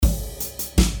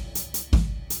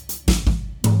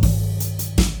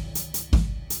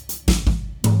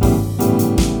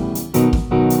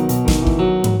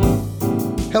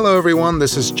Hello everyone,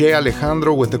 this is Jay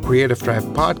Alejandro with the Creative Drive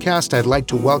podcast. I'd like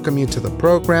to welcome you to the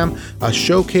program, a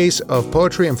showcase of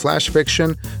poetry and flash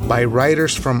fiction by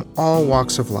writers from all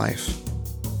walks of life.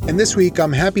 And this week,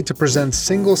 I'm happy to present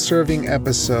single-serving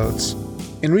episodes.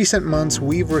 In recent months,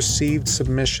 we've received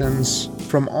submissions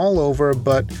from all over,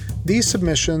 but these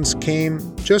submissions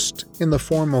came just in the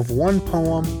form of one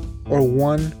poem or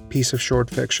one piece of short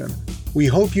fiction. We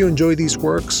hope you enjoy these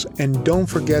works, and don't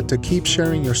forget to keep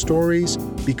sharing your stories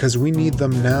because we need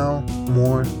them now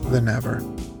more than ever.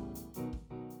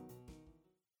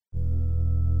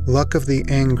 Luck of the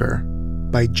Anger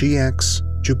by GX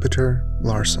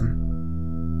Jupitter-Larsen.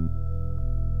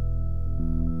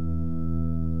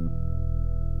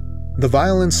 The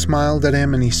violence smiled at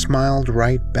him, and he smiled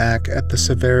right back at the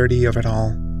severity of it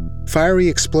all. Fiery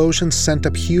explosions sent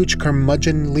up huge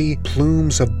curmudgeonly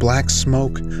plumes of black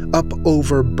smoke up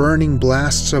over burning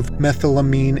blasts of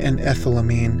methylamine and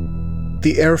ethylamine.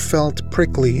 The air felt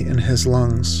prickly in his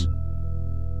lungs.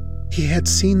 He had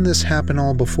seen this happen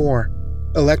all before.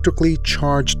 Electrically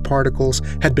charged particles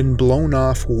had been blown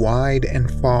off wide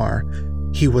and far.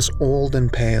 He was old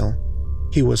and pale.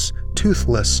 He was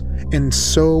toothless and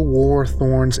so wore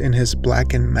thorns in his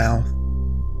blackened mouth.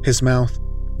 His mouth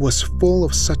was full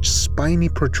of such spiny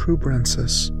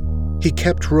protuberances. He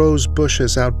kept rose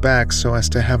bushes out back so as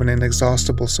to have an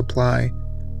inexhaustible supply.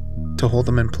 To hold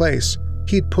them in place,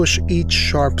 he'd push each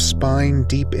sharp spine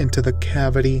deep into the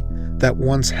cavity that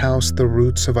once housed the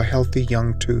roots of a healthy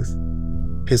young tooth.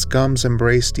 His gums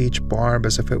embraced each barb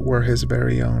as if it were his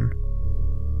very own.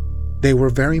 They were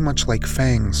very much like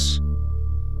fangs.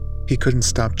 He couldn't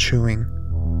stop chewing.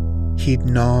 He'd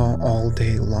gnaw all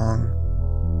day long,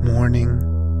 morning,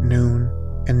 noon,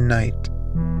 and night.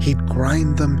 He'd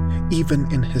grind them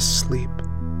even in his sleep.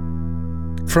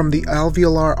 From the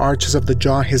alveolar arches of the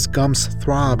jaw, his gums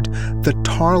throbbed. The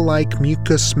tar-like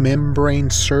mucous membrane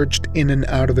surged in and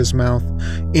out of his mouth.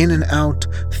 In and out,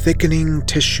 thickening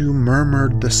tissue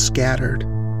murmured the scattered.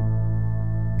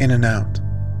 In and out,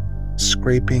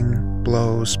 scraping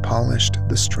blows polished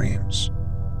the streams.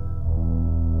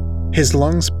 His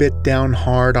lungs bit down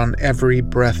hard on every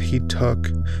breath he took.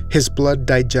 His blood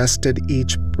digested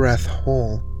each breath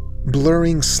whole.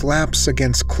 Blurring slaps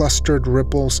against clustered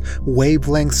ripples,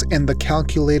 wavelengths, and the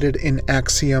calculated in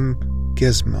axiom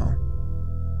gizmo.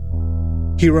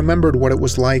 He remembered what it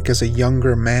was like as a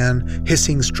younger man.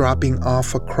 Hissings dropping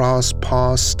off across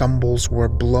paws, stumbles were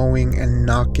blowing and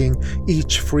knocking,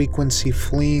 each frequency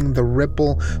fleeing, the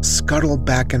ripple scuttle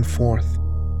back and forth.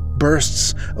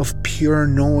 Bursts of pure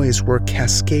noise were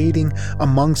cascading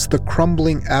amongst the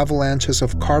crumbling avalanches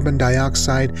of carbon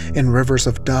dioxide and rivers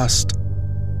of dust.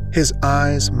 His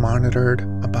eyes monitored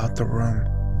about the room.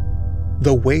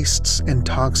 The wastes and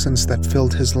toxins that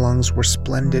filled his lungs were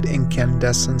splendid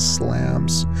incandescent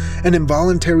slabs. An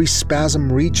involuntary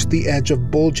spasm reached the edge of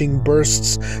bulging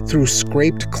bursts through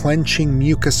scraped, clenching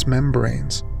mucous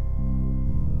membranes.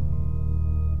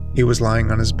 He was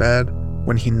lying on his bed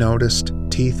when he noticed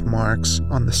teeth marks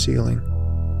on the ceiling.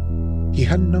 He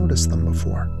hadn't noticed them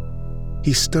before.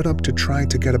 He stood up to try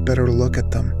to get a better look at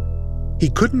them. He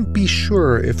couldn't be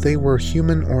sure if they were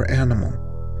human or animal.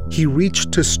 He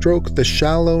reached to stroke the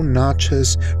shallow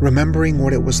notches, remembering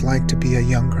what it was like to be a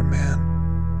younger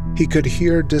man. He could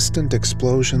hear distant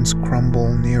explosions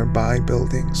crumble nearby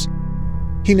buildings.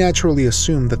 He naturally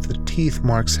assumed that the teeth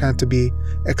marks had to be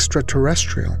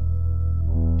extraterrestrial.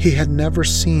 He had never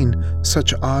seen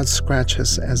such odd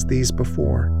scratches as these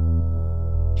before.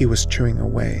 He was chewing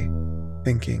away,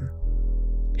 thinking.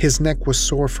 His neck was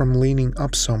sore from leaning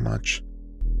up so much.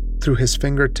 Through his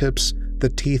fingertips, the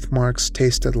teeth marks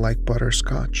tasted like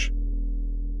butterscotch.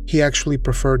 He actually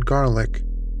preferred garlic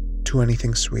to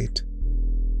anything sweet.